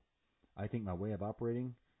schedule. I think my way of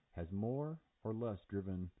operating has more or less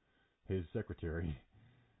driven his secretary,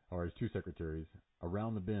 or his two secretaries,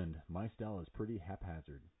 around the bend. My style is pretty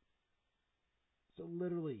haphazard. So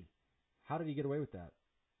literally, how did he get away with that?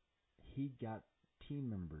 He got team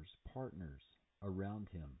members, partners around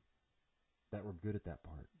him that were good at that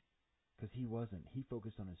part, because he wasn't. He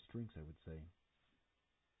focused on his strengths, I would say.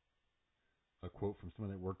 A quote from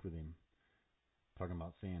someone that worked with him, talking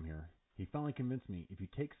about Sam here. He finally convinced me, if you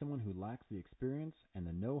take someone who lacks the experience and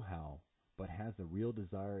the know-how, but has the real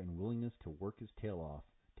desire and willingness to work his tail off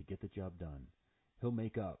to get the job done, he'll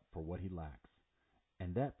make up for what he lacks.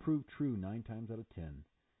 And that proved true 9 times out of 10.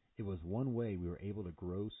 It was one way we were able to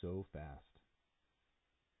grow so fast.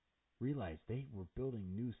 Realized they were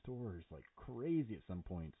building new stores like crazy at some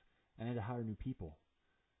points and had to hire new people.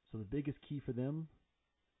 So the biggest key for them,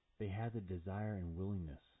 they had the desire and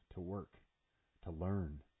willingness to work, to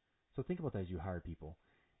learn. So think about that as you hire people.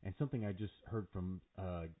 And something I just heard from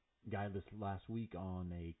a guy this last week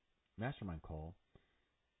on a mastermind call,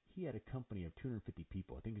 he had a company of 250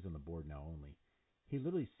 people. I think he's on the board now only. He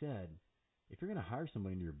literally said, if you're going to hire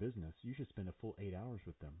somebody into your business, you should spend a full 8 hours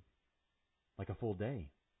with them, like a full day.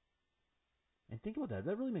 And think about that.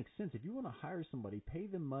 That really makes sense. If you want to hire somebody, pay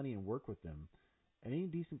them money and work with them at any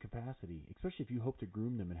decent capacity, especially if you hope to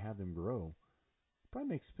groom them and have them grow. It probably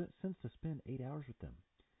makes sense to spend 8 hours with them.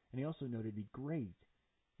 And he also noted it'd be great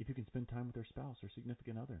if you can spend time with their spouse or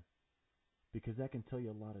significant other, because that can tell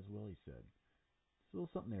you a lot as well, he said. There's a little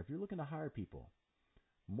something there. If you're looking to hire people,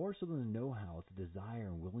 more so than the know-how, it's a desire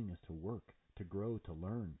and willingness to work, to grow, to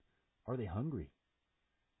learn. Are they hungry?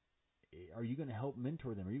 Are you going to help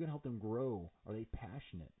mentor them? Are you going to help them grow? Are they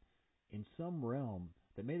passionate in some realm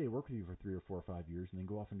that maybe they work with you for 3 or 4 or 5 years and then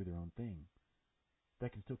go off and do their own thing?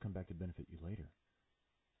 That can still come back to benefit you later.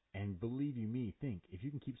 And believe you me, think, if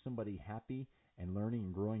you can keep somebody happy and learning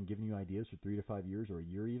and growing, giving you ideas for 3 to 5 years or a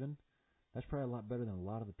year even, that's probably a lot better than a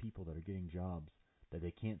lot of the people that are getting jobs that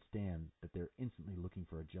they can't stand, that they're instantly looking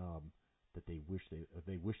for a job that they wish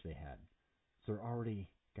they had. So they're already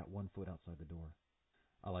got one foot outside the door.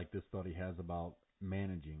 I like this thought he has about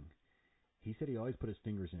managing. He said he always put his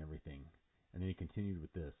fingers in everything, and then he continued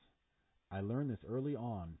with this. I learned this early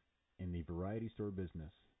on in the variety store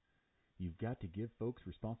business. You've got to give folks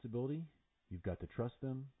responsibility, you've got to trust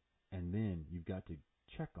them, and then you've got to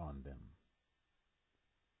check on them.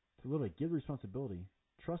 So literally, give the responsibility,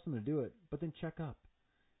 trust them to do it, but then check up.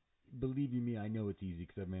 Believe you me, I know it's easy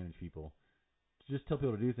because I've managed people to just tell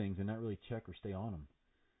people to do things and not really check or stay on them.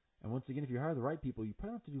 And once again, if you hire the right people, you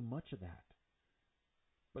probably don't have to do much of that.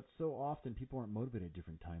 But so often, people aren't motivated at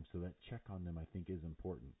different times, so that check on them, I think, is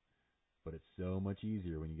important. But it's so much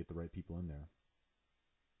easier when you get the right people in there.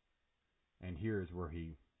 And here's where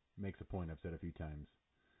he makes a point I've said a few times.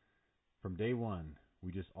 From day one,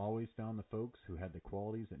 we just always found the folks who had the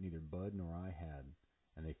qualities that neither Bud nor I had,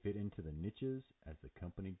 and they fit into the niches as the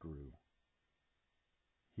company grew.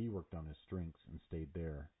 He worked on his strengths and stayed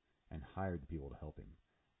there and hired the people to help him.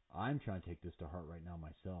 I'm trying to take this to heart right now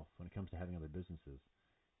myself when it comes to having other businesses.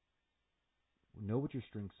 Know what your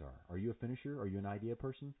strengths are. Are you a finisher? Are you an idea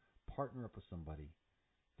person? Partner up with somebody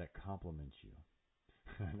that compliments you.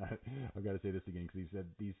 And I've got to say this again because he said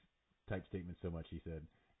these type statements so much. He said,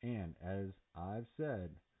 and as I've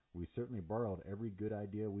said, we certainly borrowed every good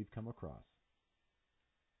idea we've come across.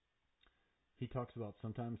 He talks about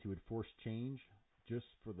sometimes he would force change just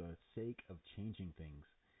for the sake of changing things.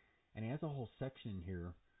 And he has a whole section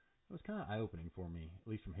here. It was kind of eye-opening for me, at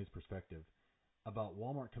least from his perspective, about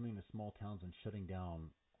Walmart coming to small towns and shutting down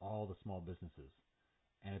all the small businesses.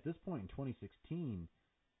 And at this point in 2016,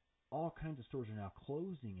 all kinds of stores are now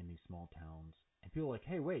closing in these small towns. And people are like,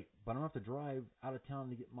 hey, wait, but I don't have to drive out of town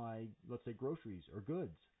to get my, let's say, groceries or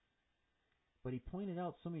goods. But he pointed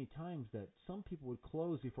out so many times that some people would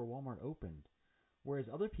close before Walmart opened, whereas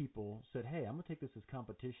other people said, hey, I'm going to take this as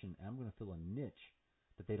competition, and I'm going to fill a niche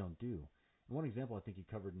that they don't do. And one example I think he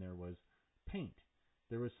covered in there was paint.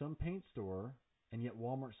 There was some paint store, and yet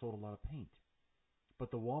Walmart sold a lot of paint.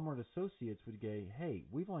 But the Walmart associates would say, hey,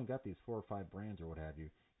 we've only got these 4 or 5 brands or what have you.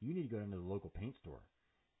 You need to go down to the local paint store.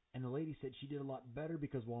 And the lady said she did a lot better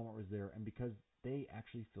because Walmart was there and because they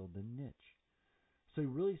actually filled the niche. So he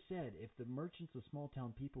really said if the merchants of small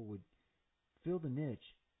town people would fill the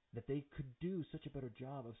niche, that they could do such a better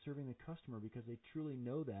job of serving the customer because they truly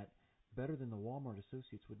know that better than the Walmart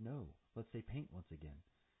associates would know. Let's say paint once again.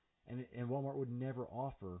 And Walmart would never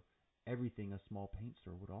offer everything a small paint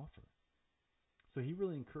store would offer. So he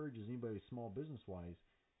really encourages anybody small business-wise.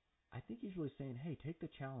 I think he's really saying, hey, take the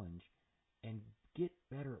challenge and get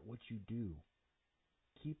better at what you do.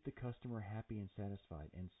 Keep the customer happy and satisfied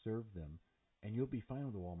and serve them, and you'll be fine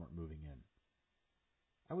with the Walmart moving in.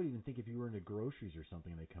 I would even think if you were into groceries or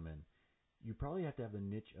something and they come in, you probably have to have the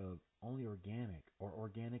niche of only organic or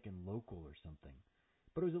organic and local or something.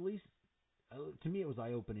 But it was at least, to me, it was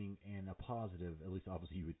eye-opening and a positive, at least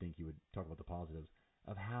obviously you would think you would talk about the positives,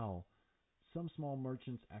 of how some small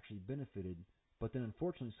merchants actually benefited, but then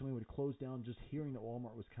unfortunately somebody would close down just hearing that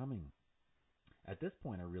Walmart was coming. At this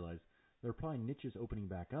point I realized there are probably niches opening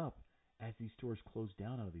back up as these stores close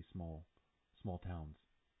down out of these small towns.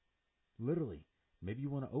 Literally, maybe you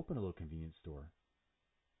want to open a little convenience store.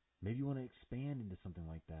 Maybe you want to expand into something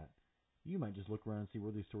like that. You might just look around and see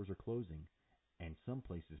where these stores are closing. And some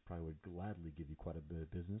places probably would gladly give you quite a bit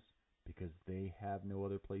of business because they have no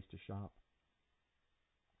other place to shop.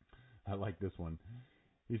 I like this one.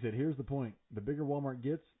 He said, here's the point. The bigger Walmart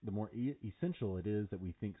gets, the more essential it is that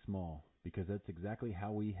we think small, because that's exactly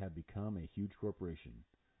how we have become a huge corporation,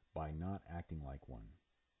 by not acting like one.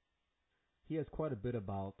 He has quite a bit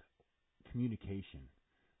about communication.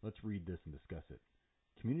 Let's read this and discuss it.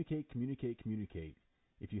 Communicate, communicate, communicate.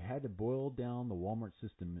 If you had to boil down the Walmart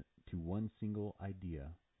system to one single idea,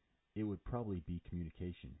 it would probably be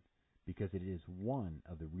communication, because it is one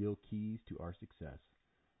of the real keys to our success.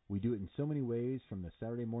 We do it in so many ways, from the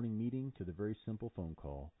Saturday morning meeting to the very simple phone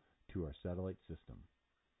call to our satellite system.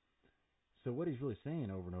 So what he's really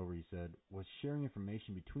saying over and over, he said, was sharing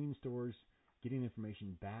information between stores, getting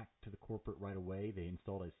information back to the corporate right away. They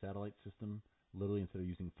installed a satellite system, literally instead of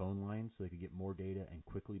using phone lines, so they could get more data and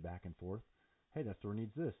quickly back and forth. Hey, that store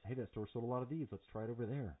needs this. Hey, that store sold a lot of these. Let's try it over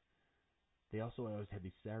there. They also always had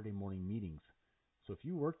these Saturday morning meetings. So if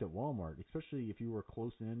you worked at Walmart, especially if you were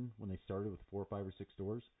close in when they started with 4, 5, or 6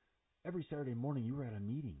 stores, every Saturday morning you were at a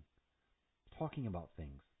meeting talking about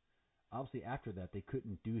things. Obviously, after that, they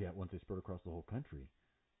couldn't do that once they spread across the whole country.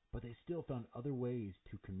 But they still found other ways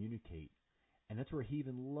to communicate. And that's where he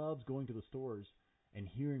even loves going to the stores and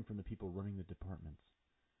hearing from the people running the departments.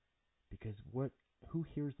 Because who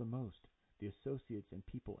hears the most? The associates and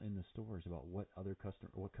people in the stores about what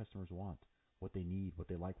customers want, what they need, what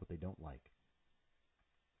they like, what they don't like.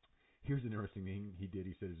 Here's an interesting thing he did.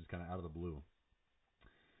 He said it was just kind of out of the blue.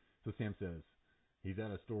 So Sam says he's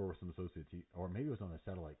at a store with some associates, or maybe it was on a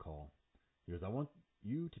satellite call. He goes, I want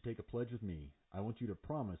you to take a pledge with me. I want you to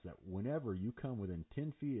promise that whenever you come within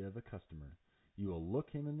 10 feet of a customer, you will look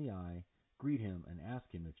him in the eye, greet him, and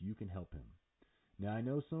ask him if you can help him. Now, I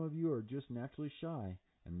know some of you are just naturally shy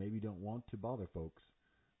and maybe don't want to bother folks,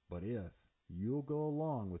 but if you'll go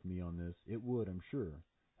along with me on this, it would, I'm sure,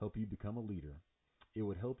 help you become a leader. It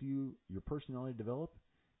would help your personality develop.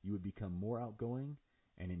 You would become more outgoing,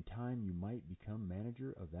 and in time you might become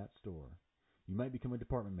manager of that store. You might become a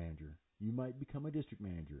department manager. You might become a district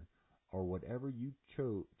manager, or whatever you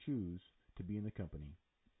choose to be in the company.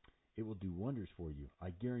 It will do wonders for you.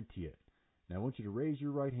 I guarantee it. Now I want you to raise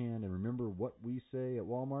your right hand and remember what we say at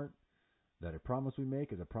Walmart, that a promise we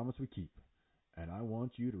make is a promise we keep. And I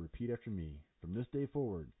want you to repeat after me. From this day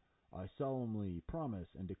forward, I solemnly promise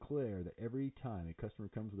and declare that every time a customer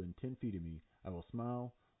comes within 10 feet of me, I will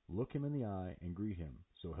smile, look him in the eye, and greet him.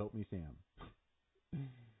 So help me, Sam.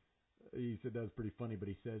 He said that was pretty funny, but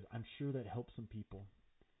he says, I'm sure that helps some people.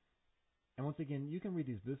 And once again, you can read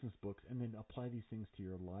these business books and then apply these things to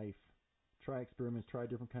your life. Try experiments, try a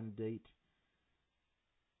different kind of date.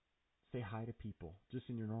 Say hi to people just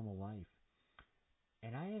in your normal life.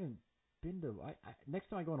 And I haven't been to, next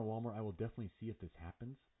time I go into Walmart, I will definitely see if this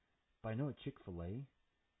happens. But I know at Chick-fil-A,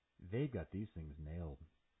 they've got these things nailed.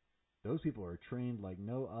 Those people are trained like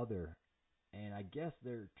no other. And I guess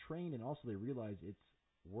they're trained and also they realize it's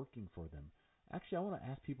working for them. Actually, I want to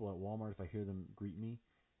ask people at Walmart if I hear them greet me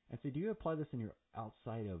and say, do you apply this in your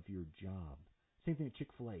outside of your job? Same thing at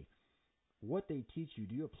Chick-fil-A. What they teach you,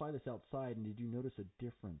 do you apply this outside, and did you notice a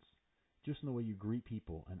difference just in the way you greet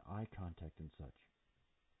people and eye contact and such?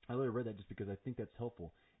 I literally read that just because I think that's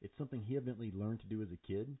helpful. It's something he evidently learned to do as a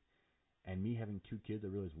kid, and me having two kids, I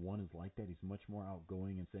realize one is like that. He's much more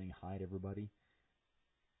outgoing and saying hi to everybody,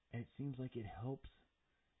 and it seems like it helps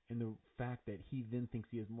in the fact that he then thinks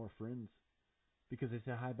he has more friends because they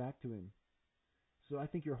say hi back to him. So I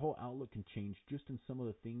think your whole outlook can change just in some of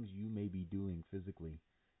the things you may be doing physically.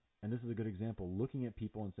 And this is a good example, looking at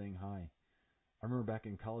people and saying hi. I remember back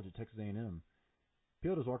in college at Texas A&M,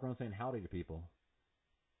 people just walk around saying howdy to people.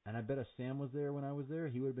 And I bet if Sam was there when I was there,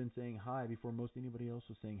 he would have been saying hi before most anybody else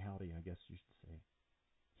was saying howdy, I guess you should say.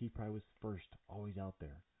 He probably was first, always out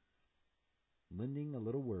there. Lending a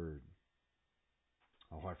little word.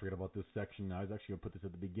 Oh, I forgot about this section. I was actually going to put this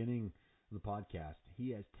at the beginning of the podcast.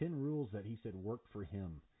 He has 10 rules that he said work for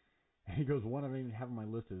him. And he goes, one I don't even have on my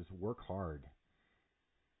list is work hard.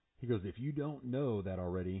 He goes, if you don't know that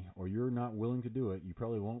already, or you're not willing to do it, you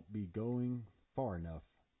probably won't be going far enough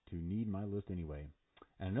to need my list anyway.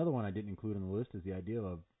 And another one I didn't include on the list is the idea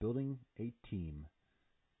of building a team.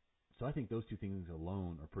 So I think those two things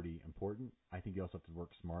alone are pretty important. I think you also have to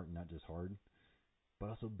work smart and not just hard, but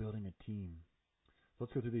also building a team. So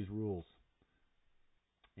let's go through these rules.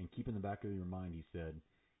 And keep in the back of your mind, he said,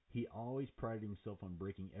 he always prided himself on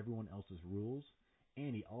breaking everyone else's rules,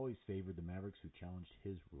 and he always favored the Mavericks who challenged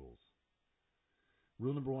his rules.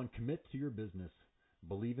 Rule number 1, commit to your business.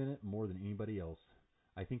 Believe in it more than anybody else.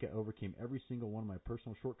 I think I overcame every single one of my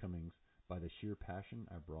personal shortcomings by the sheer passion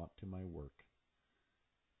I brought to my work.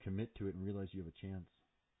 Commit to it and realize you have a chance.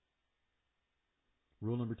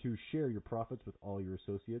 Rule number 2, share your profits with all your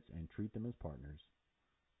associates and treat them as partners.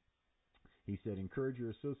 He said, encourage your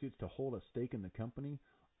associates to hold a stake in the company,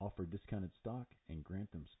 offer discounted stock, and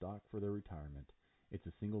grant them stock for their retirement. It's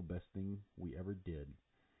the single best thing we ever did.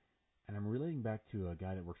 And I'm relating back to a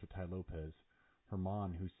guy that works with Tai Lopez,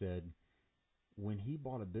 Herman, who said when he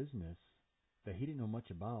bought a business that he didn't know much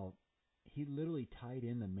about, he literally tied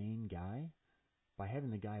in the main guy by having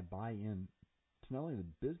the guy buy in to not only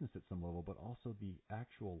the business at some level, but also the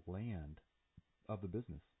actual land of the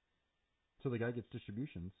business. So the guy gets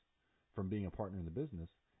distributions from being a partner in the business,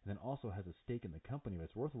 and then also has a stake in the company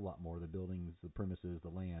that's worth a lot more, the buildings, the premises, the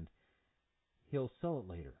land. He'll sell it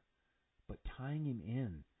later. But tying him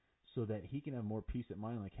in so that he can have more peace of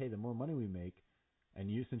mind, like, hey, the more money we make, and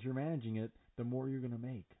you, since you're managing it, the more you're going to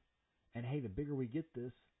make. And hey, the bigger we get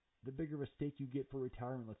this, the bigger of a stake you get for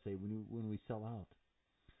retirement, let's say, when we sell out.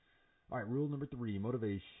 All right, rule number 3,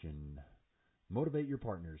 motivation. Motivate your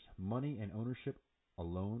partners. Money and ownership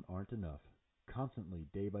alone aren't enough. Constantly,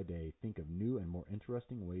 day by day, think of new and more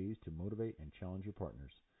interesting ways to motivate and challenge your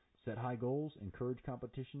partners. Set high goals, encourage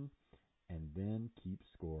competition, and then keep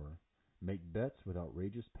score. Make bets with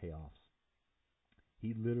outrageous payoffs.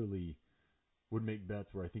 He literally would make bets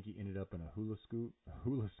where I think he ended up in a hula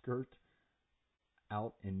skirt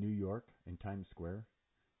out in New York in Times Square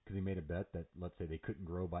because he made a bet that, let's say, they couldn't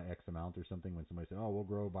grow by X amount or something. When somebody said, oh, we'll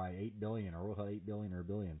grow by 8 billion or we'll have 8 billion or a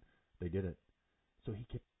billion, they did it. So he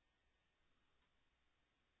kept.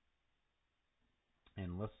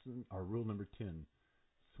 And rule number 10,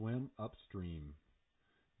 swim upstream.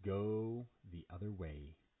 Go the other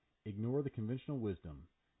way. Ignore the conventional wisdom.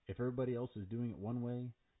 If everybody else is doing it one way,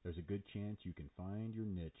 there's a good chance you can find your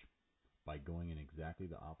niche by going in exactly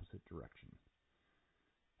the opposite direction.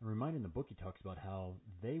 And reminding in the book, he talks about how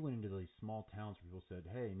they went into these small towns where people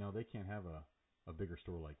said, hey, no, they can't have a bigger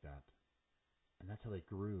store like that. And that's how they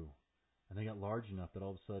grew. And they got large enough that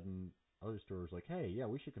all of a sudden other stores were like, hey, yeah,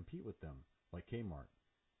 we should compete with them, like Kmart.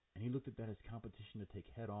 And he looked at that as competition to take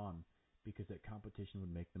head on because that competition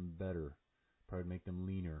would make them better, probably make them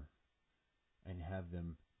leaner, and have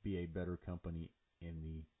them be a better company in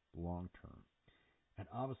the long term. And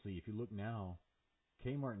obviously, if you look now,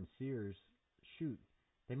 Kmart and Sears, shoot,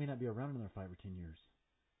 they may not be around in another 5 or 10 years.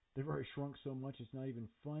 They've already shrunk so much it's not even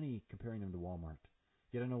funny comparing them to Walmart.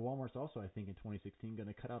 Yet I know Walmart's also, I think, in 2016 going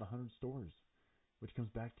to cut out 100 stores, which comes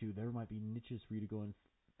back to there might be niches for you to go and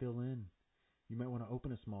fill in. You might want to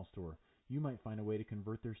open a small store. You might find a way to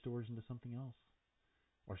convert their stores into something else,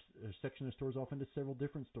 or section their stores off into several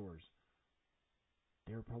different stores.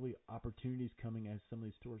 There are probably opportunities coming as some of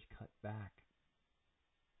these stores cut back.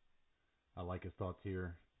 I like his thoughts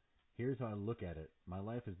here. Here's how I look at it. My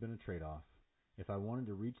life has been a trade-off. If I wanted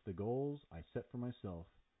to reach the goals I set for myself,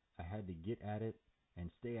 I had to get at it and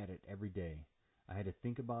stay at it every day. I had to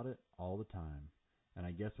think about it all the time. And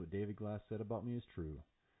I guess what David Glass said about me is true.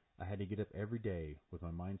 I had to get up every day with my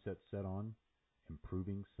mindset set on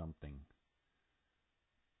improving something.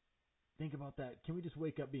 Think about that. Can we just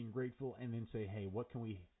wake up being grateful and then say, hey,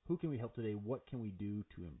 who can we help today? What can we do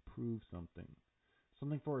to improve something?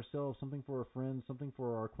 Something for ourselves, something for our friends, something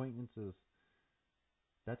for our acquaintances.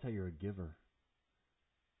 That's how you're a giver.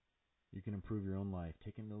 You can improve your own life,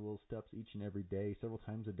 taking the little steps each and every day, several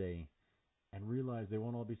times a day, and realize they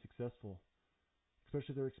won't all be successful.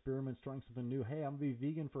 Especially their experiments, trying something new. Hey, I'm going to be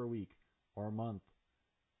vegan for a week or a month.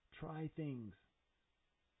 Try things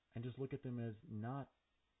and just look at them as not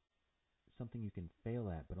something you can fail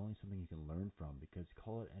at, but only something you can learn from, because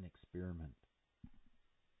call it an experiment.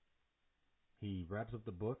 He wraps up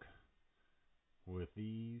the book with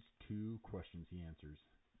these two questions he answers.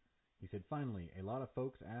 He said, finally, a lot of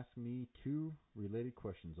folks ask me two related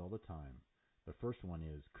questions all the time. The first one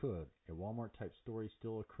is, could a Walmart-type story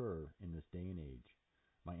still occur in this day and age?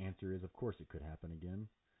 My answer is, of course it could happen again.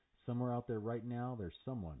 Somewhere out there right now, there's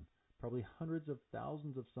someone, probably hundreds of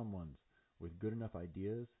thousands of someones, with good enough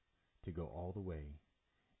ideas to go all the way.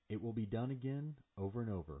 It will be done again, over and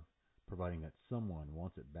over, providing that someone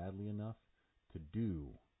wants it badly enough to do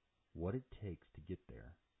what it takes to get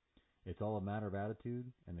there. It's all a matter of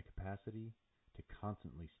attitude and the capacity to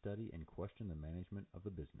constantly study and question the management of the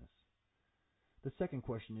business. The second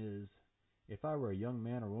question is, if I were a young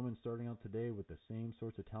man or woman starting out today with the same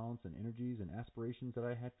sorts of talents and energies and aspirations that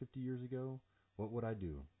I had 50 years ago, what would I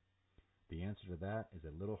do? The answer to that is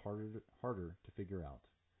a little harder to figure out.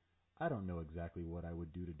 I don't know exactly what I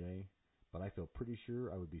would do today, but I feel pretty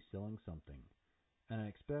sure I would be selling something. And I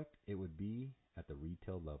expect it would be at the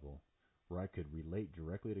retail level, where I could relate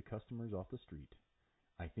directly to customers off the street.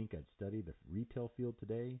 I think I'd study the retail field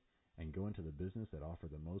today and go into the business that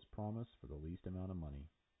offered the most promise for the least amount of money.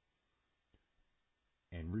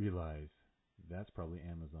 And realize that's probably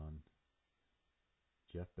Amazon.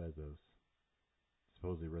 Jeff Bezos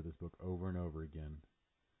supposedly read this book over and over again.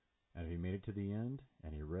 And if he made it to the end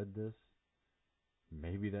and he read this,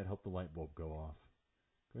 maybe that helped the light bulb go off.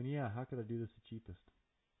 Going, yeah, how could I do this the cheapest?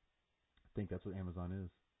 I think that's what Amazon is.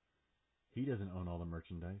 He doesn't own all the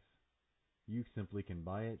merchandise. You simply can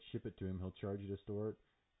buy it, ship it to him, he'll charge you to store it,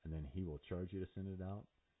 and then he will charge you to send it out.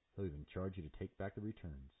 He'll even charge you to take back the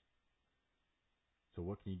returns. So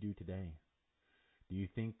what can you do today? Do you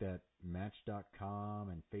think that Match.com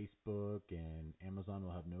and Facebook and Amazon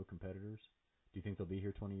will have no competitors? Do you think they'll be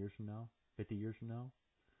here 20 years from now? 50 years from now?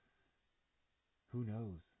 Who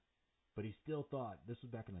knows? But he still thought, this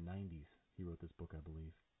was back in the 90s, he wrote this book, I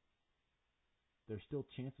believe. There's still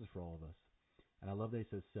chances for all of us. And I love that he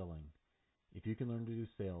says selling. If you can learn to do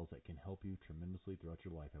sales, that can help you tremendously throughout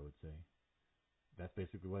your life, I would say. That's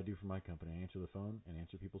basically what I do for my company. I answer the phone and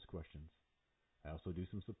answer people's questions. I also do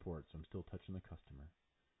some support, so I'm still touching the customer.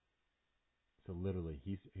 So literally,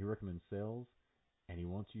 he recommends sales, and he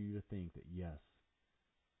wants you to think that, yes,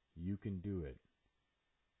 you can do it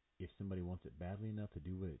if somebody wants it badly enough to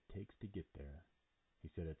do what it takes to get there. He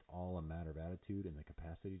said it's all a matter of attitude and the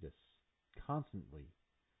capacity to constantly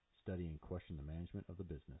study and question the management of the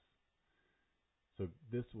business. So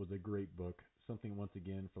this was a great book, something once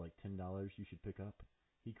again for like $10 you should pick up.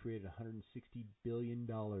 He created $160 billion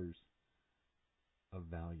of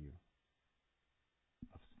value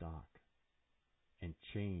of stock and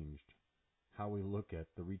changed how we look at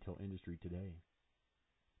the retail industry today.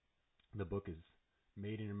 The book is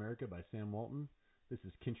Made in America by Sam Walton. This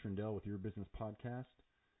is Ken Trindell with Your Business Podcast.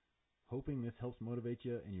 Hoping this helps motivate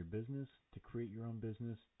you in your business, to create your own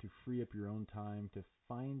business, to free up your own time, to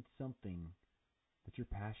find something that you're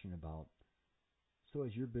passionate about. So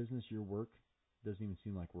as your business, your work, doesn't even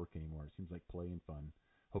seem like work anymore. It seems like play and fun.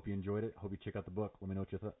 Hope you enjoyed it. Hope you check out the book. Let me know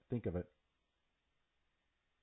what you think of it.